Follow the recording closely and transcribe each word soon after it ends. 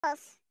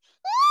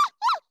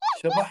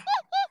شبح.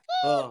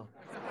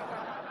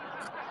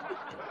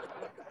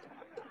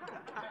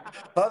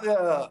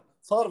 هذا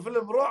صار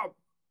فيلم رعب.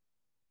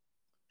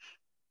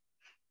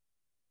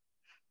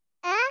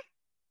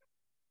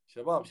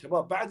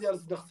 شباب بعد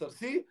جالس نخسر.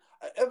 See,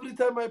 every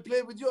time I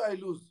play with you I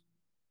lose.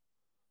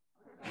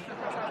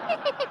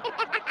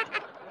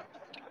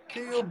 See,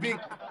 you big,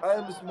 I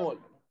am small.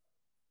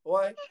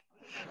 Why?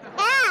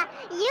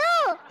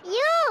 You.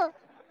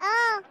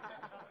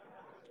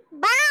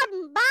 Bam.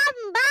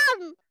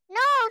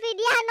 No,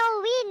 Vidhia no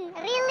win,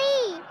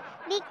 really.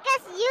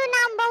 Because you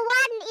number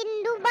 1 in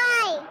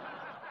Dubai.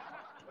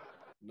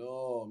 No,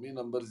 me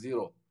number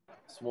 0.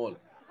 Small.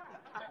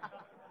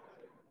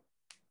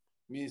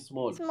 Me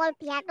small. Small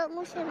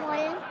piatomu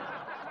small.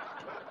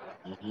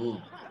 Mm-hmm.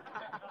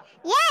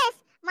 Yes,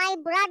 my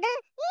brother.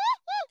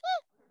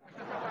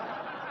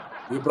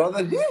 Your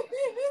brother?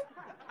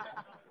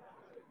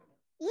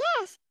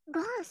 Yes,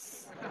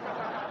 ghost.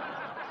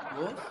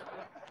 Ghost?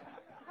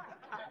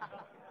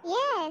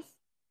 Yes.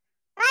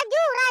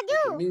 Raju.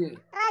 Okay, me.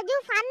 Raju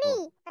funny.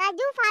 Oh.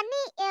 Raju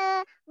funny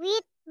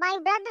with my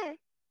brother.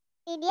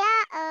 Vidhia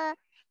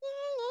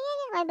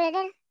my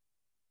brother.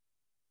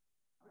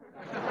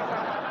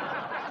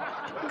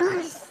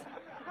 Ghost.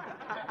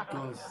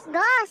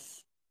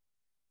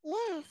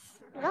 Yes,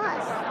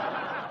 ghost.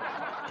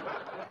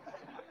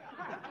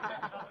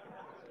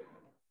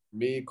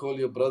 Me call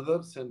your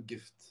brother, send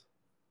gift.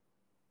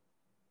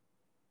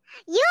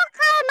 You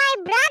call my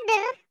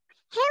brother?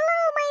 Hello,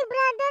 my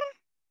brother.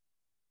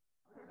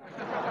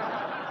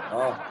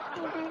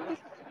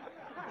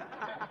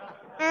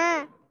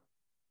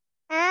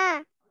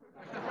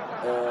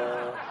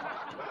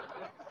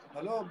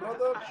 Hello,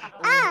 brother.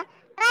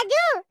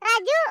 Raju,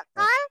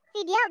 call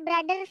Vidhia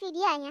brother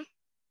Vidhia-nya.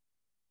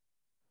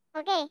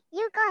 Okay,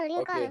 you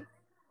call. Okay.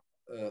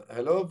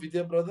 Hello,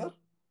 Vidhia brother.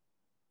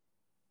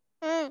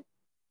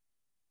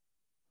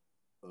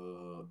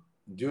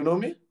 Do you know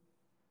me?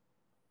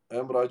 I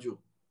am Raju.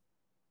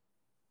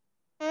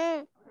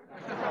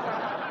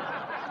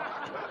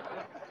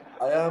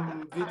 I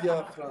am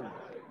Vidhia friend.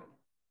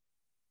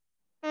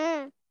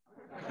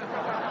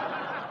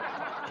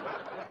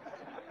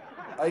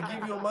 I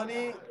give you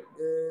money,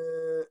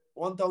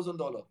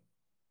 $1,000.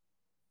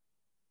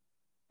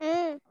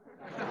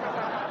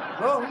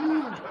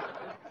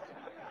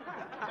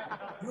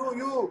 No,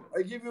 you.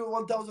 I give you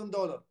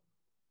 $1,000.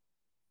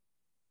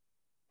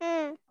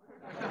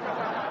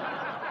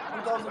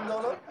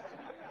 $2,000.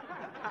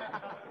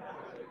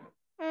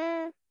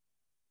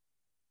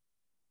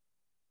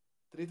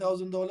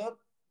 $3,000.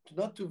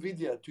 Not to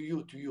Vidya, to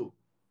you.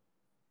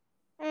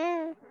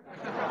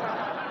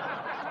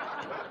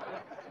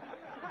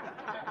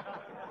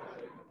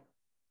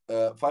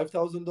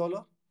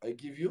 $5,000. I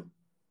give you.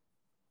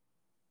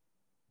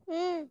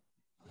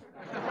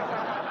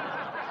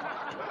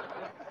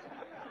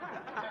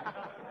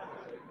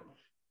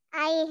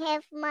 I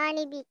have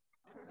money big.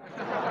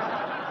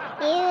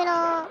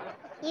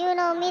 You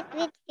know meet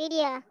with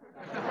Vidhia.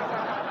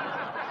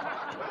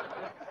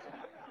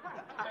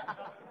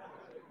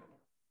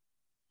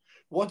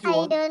 What you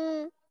want?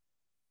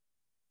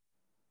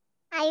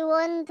 I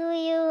want to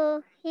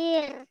you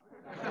here.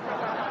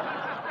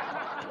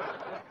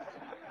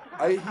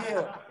 I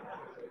hear.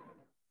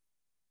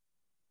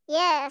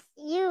 Yes,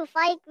 you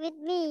fight with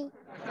me.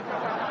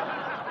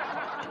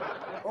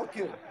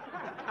 Okay.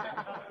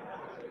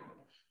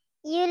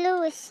 You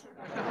lose.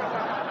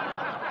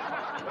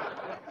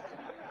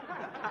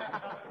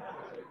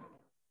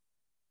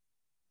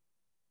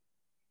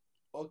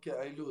 Okay,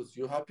 I lose.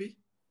 You happy?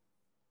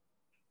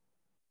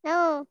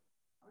 No.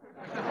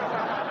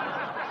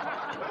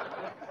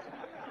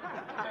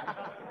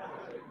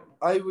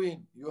 I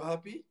win. You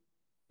happy?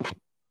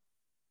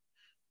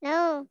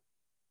 No.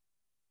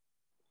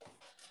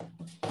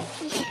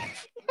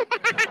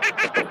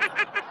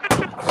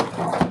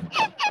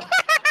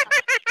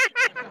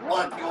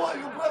 What you want?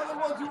 Your brother,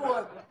 what you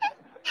want?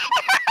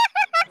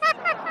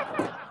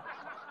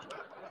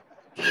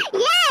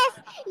 Yes,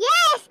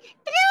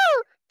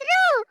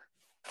 true.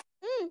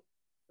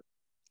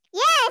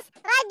 Yes,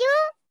 Raju.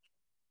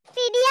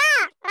 Vidhia,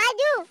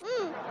 Raju.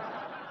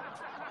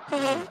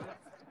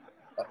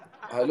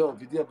 Hello,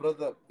 Vidya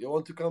brother. You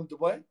want to come to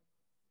Dubai?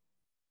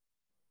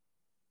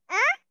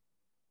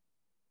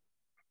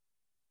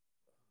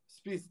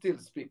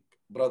 Speak,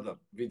 brother.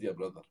 Vidya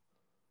brother.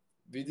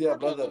 Vidya Okay.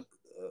 brother.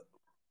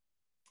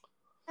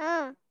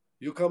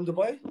 You come to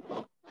Dubai?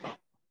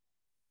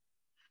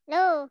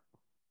 No.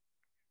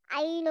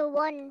 I know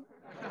one.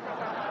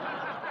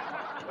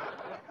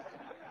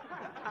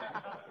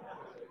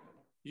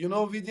 You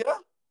know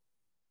Vidya?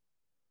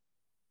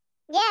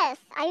 Yes,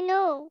 I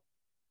know.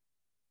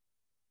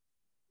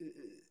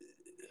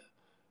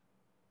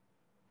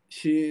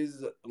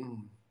 She's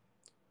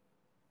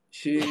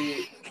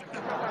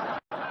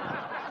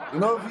You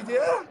know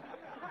Vidya?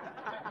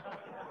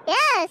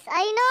 Yes,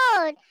 I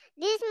know.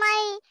 This is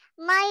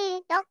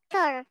my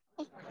doctor,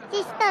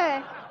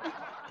 sister.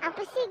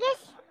 Apa sih,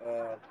 guys?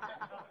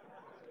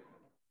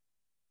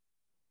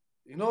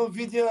 You know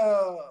Vidya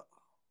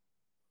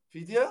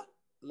Vidhia?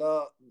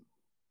 La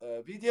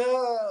Vidhia.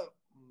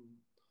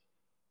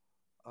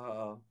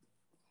 Uh, no.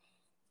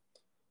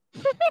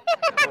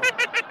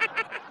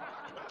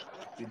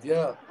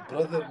 Vidhia,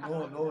 brother,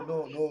 no, no,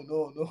 no, no,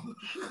 no, no.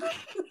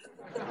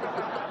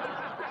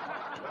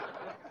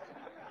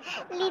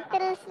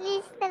 Little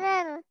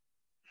sister.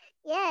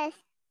 Yes.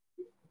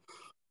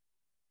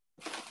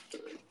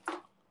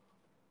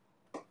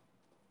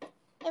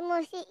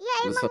 Emosi. Ya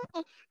Listen. emang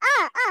nih.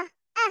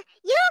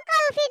 You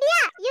call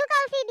Vidya. You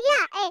call Vidya.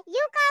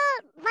 You call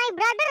my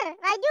brother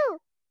Raju.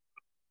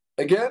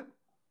 Again?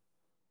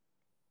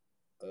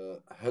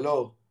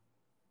 Hello.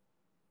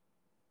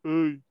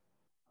 Hey,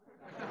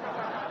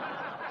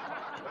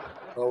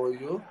 How are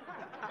you?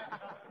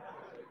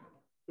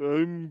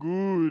 I'm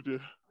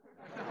good.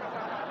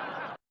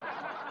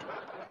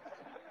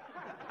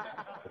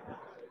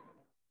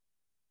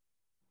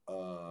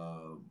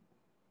 Uh,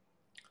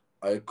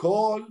 I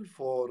call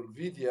for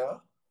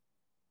Vidya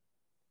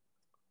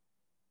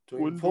to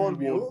What do you inform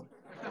want? you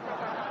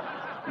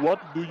What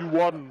do you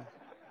want?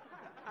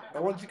 I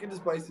want chicken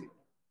spicy.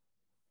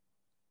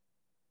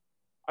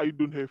 I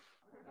don't have.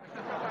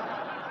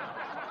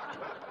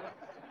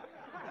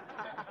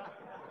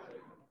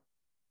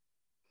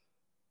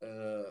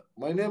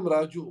 My name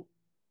Raju.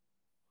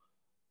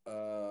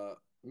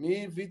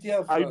 Me Vidya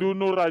I friend. don't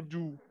know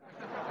Raju.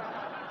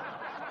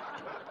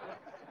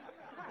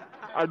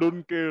 I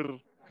don't care.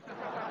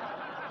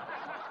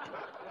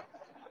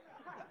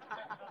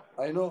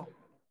 I know,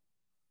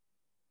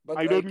 but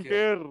I I don't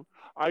care. care.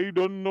 I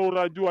don't know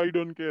Raju. I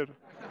don't care.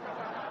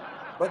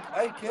 But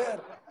I care.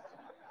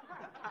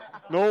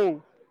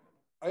 No,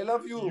 I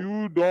love you.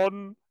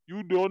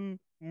 you don't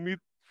meet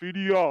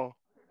Vidya.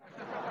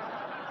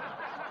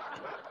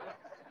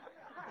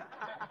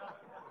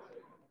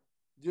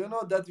 Do you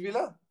know that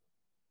villa?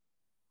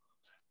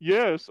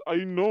 Yes,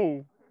 I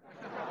know.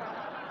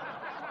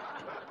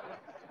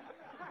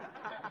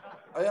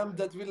 I am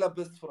that villa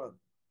best friend.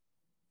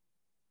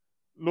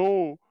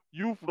 No,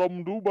 you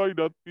from Dubai,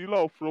 that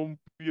villa from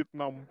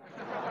Vietnam.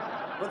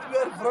 But we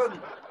are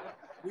friends.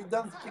 We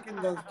dance chicken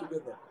dance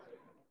together.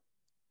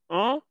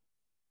 Huh?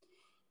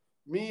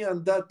 Me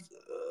and that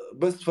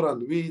best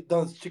friend, we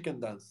dance chicken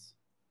dance.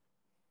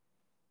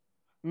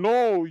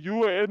 No,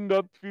 you and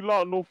that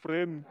villa no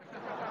friend.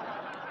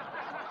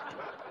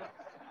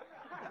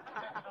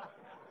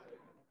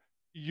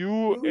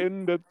 You You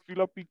and that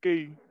villa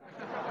PK.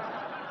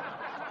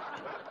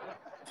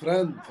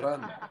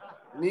 friend.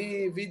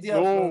 Me Vidya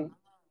No, friend.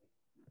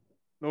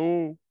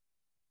 no,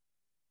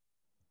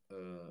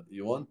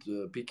 You want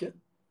pique?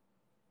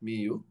 Me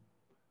you?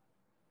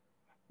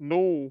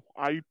 no.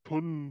 I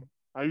don't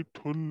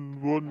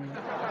want.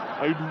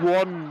 I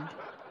want.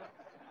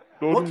 What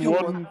Don't you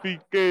want? want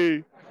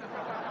PK.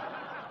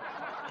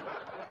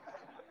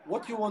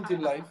 What you want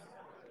in life?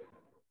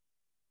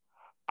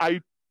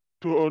 I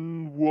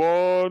don't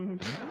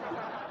want.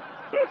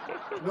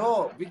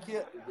 No,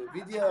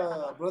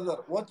 Vidya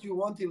brother. What you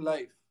want in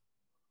life?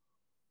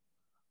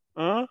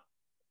 Huh?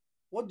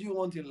 What do you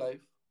want in life?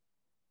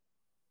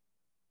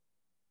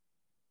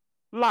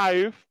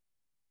 Life?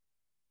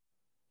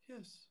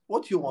 Yes.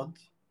 What you want?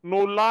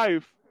 No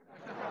life.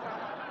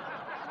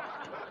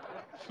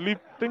 Sleep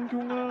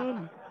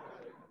tengkungan.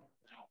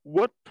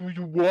 What do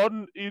you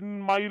want in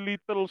my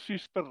little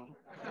sister?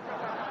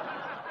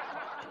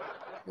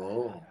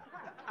 Oh.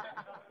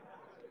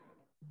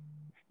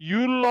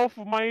 You love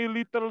my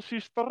little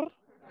sister?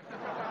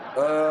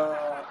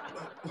 Uh,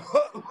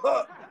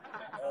 uh,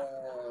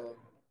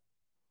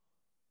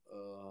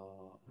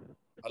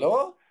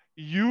 hello?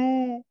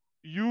 You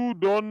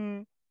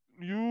don't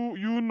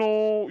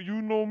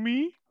you know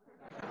me?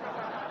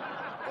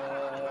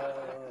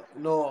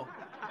 No.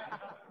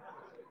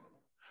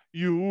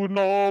 You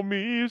know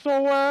me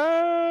so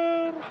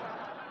well.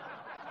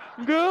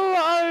 Girl,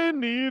 I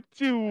need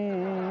you.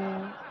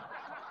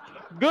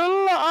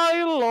 Girl,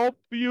 I love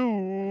you.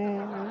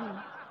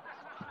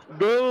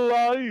 Girl,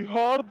 I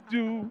heard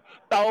you.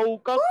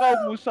 Tahukah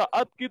kamu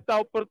saat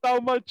kita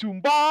pertama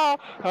jumpa,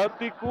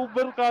 hatiku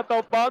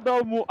berkata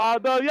padamu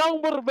ada yang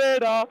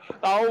berbeda.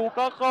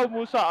 Tahukah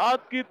kamu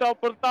saat kita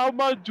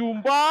pertama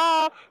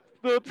jumpa?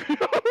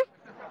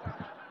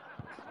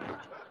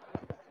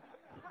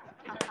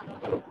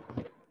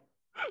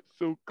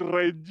 So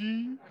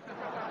cringy.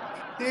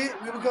 See,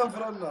 we become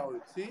friends now.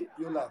 See,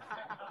 you laugh.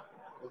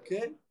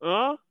 Okay?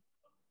 Huh?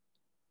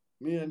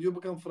 Me and you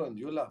become friends.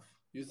 You laugh.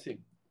 You sing.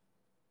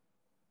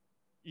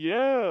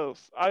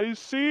 Yes, I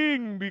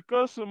sing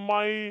because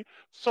my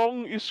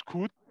song is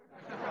good.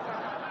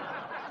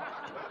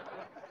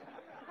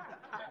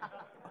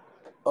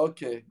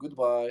 Okay,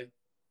 goodbye.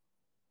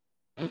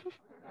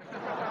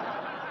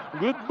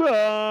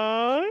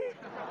 Goodbye.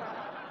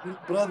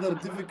 Brother,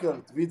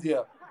 difficult.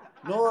 Vidya.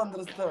 No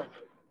understand.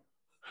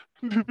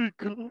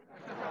 Difficult.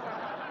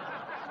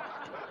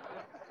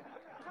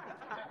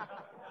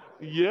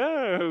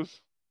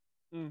 Yes.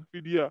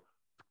 Vidya.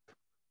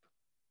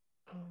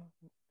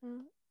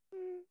 Mm,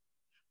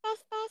 Tes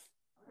tes.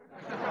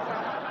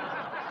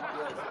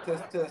 Yes,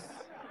 test, test.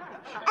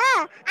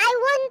 I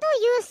want to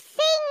you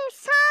sing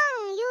song.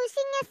 You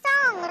sing a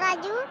song,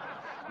 Raju.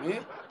 Me?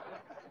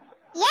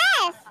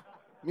 Yes.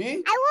 Me?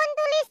 I want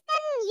to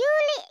listen.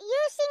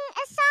 You sing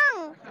a song.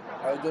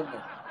 I don't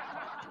know.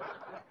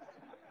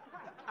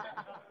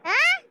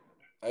 Huh?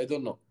 I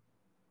don't know.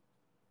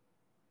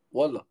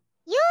 Wallah.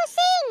 You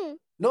sing.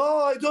 No,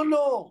 I don't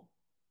know.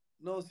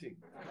 No sing.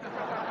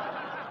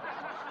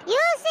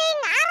 You sing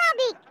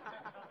Arabic.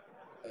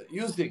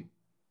 You sing.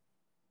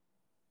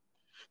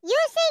 You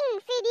sing.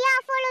 Vidhia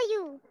follow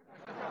you.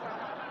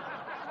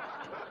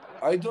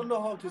 I don't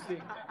know how to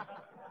sing.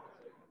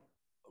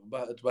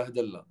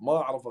 اتبهدلنا ما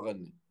اعرف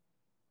اغني.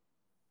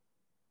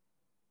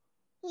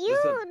 You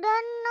Listen.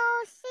 don't know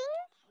sing?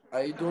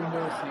 I don't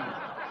know sing.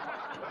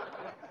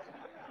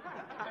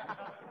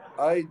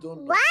 I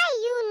don't know. Why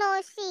you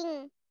know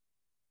sing?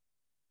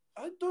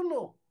 I don't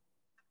know.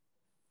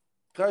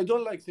 I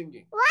don't like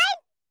singing. Why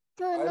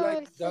to I know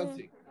like sing?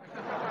 dancing.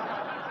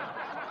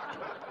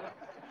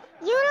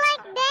 You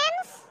like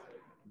dance?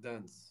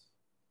 Dance.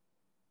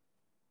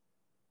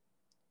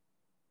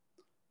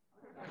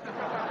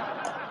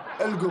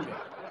 القمي.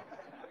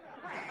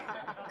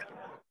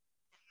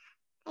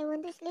 I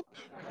want to sleep.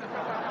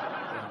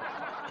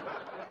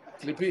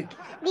 Sleepy.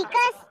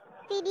 Because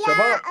Vidhia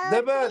شباب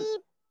دبل.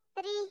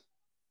 three.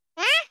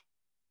 Huh?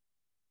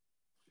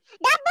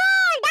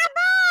 Double.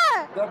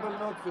 Double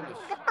not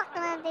finish. Gepak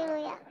nanti lu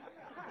ya.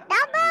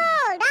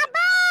 Double. Mak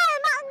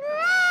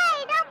gue.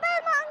 Double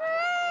mak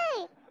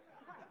gue.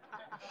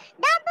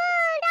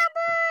 Double.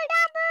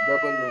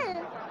 Double not.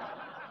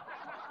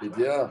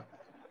 Vidhia.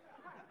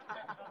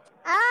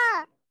 Oh,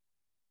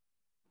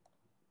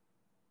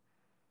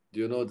 Do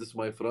you know this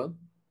my friend?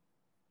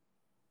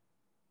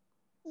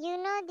 you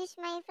know this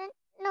my friend?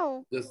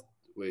 No. Just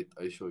wait,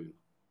 I show you.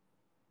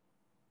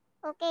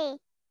 Okay.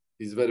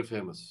 He's very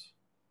famous.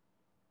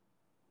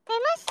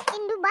 Famous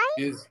in Dubai?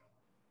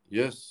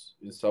 Yes,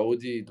 in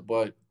Saudi,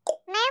 Dubai.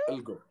 Name?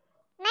 القم.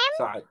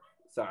 Name?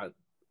 سعد.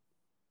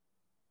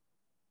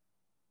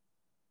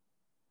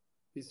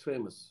 He's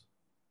famous.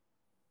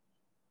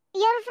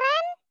 Your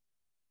friend?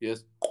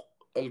 Yes.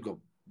 القم.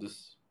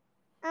 This.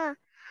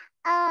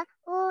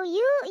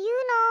 You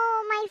know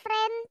my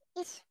friend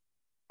is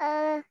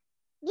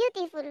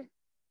beautiful.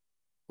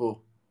 Who?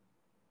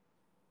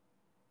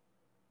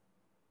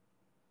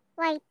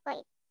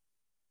 White.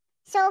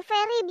 So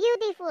very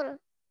beautiful.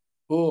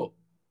 Who?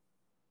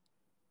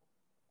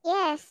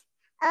 Yes.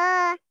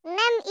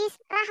 Name is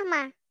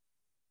Rahma.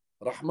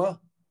 Rahma?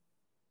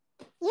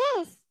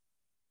 Yes.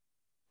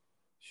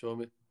 Show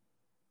me.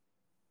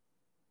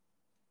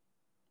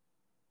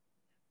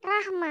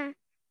 Rahma.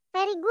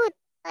 Very good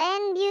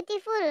and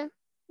beautiful.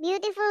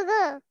 Beautiful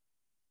girl.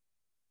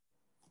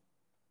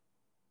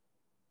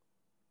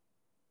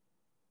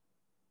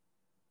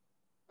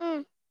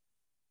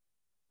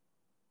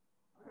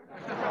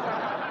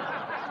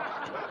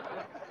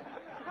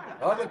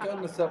 هذا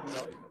كأنه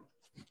سابنا.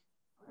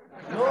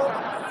 No,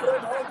 my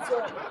friend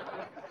handsome.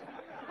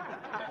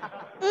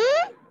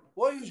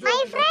 Why you showing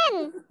My me?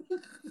 friend.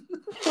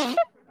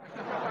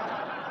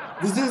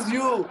 This is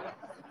you.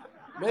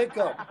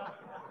 Makeup.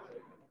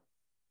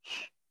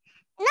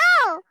 No,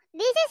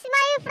 this is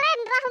my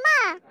friend Rahma.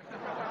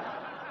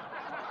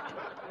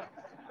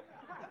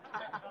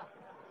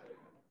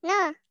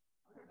 No.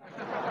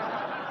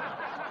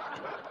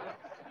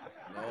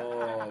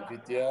 No,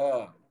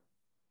 Vidhia.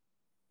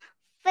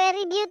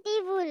 Very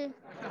beautiful.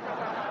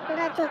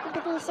 Raju aku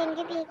petising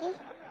gitu ya, Ki.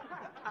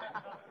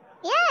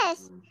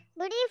 Yes,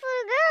 beautiful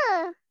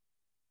girl.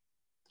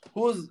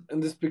 Who's in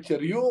this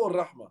picture? You or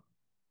Rahma?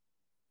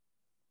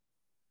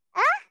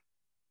 Huh?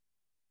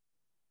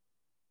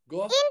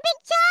 Ghost? In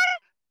picture,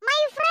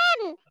 my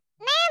friend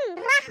name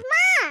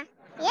Rahma.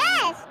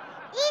 Yes,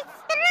 it's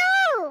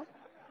true.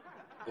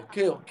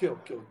 Okay.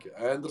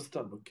 I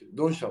understand. Okay,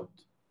 don't shout.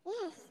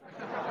 Yes.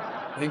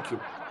 Thank you.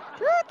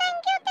 Oh, thank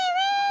you, TV.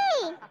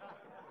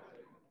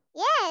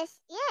 Yes.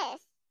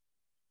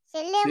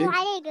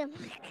 Assalamualaikum.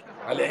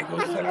 Alaikum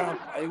salam.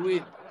 I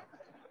win.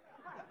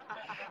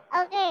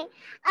 Okay.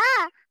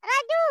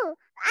 Raju,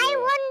 I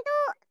Yeah. want to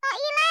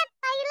toilet.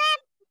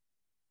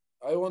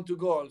 I want to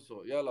go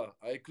also. Yalla.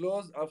 I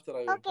close after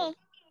I Okay. open.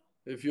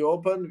 If you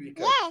open, we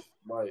can. Yes.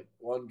 Bye.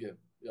 One game.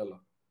 Yalla.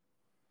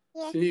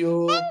 Yes. See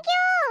you. Thank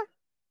you.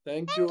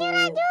 Thank Thank you. you,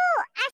 Raju.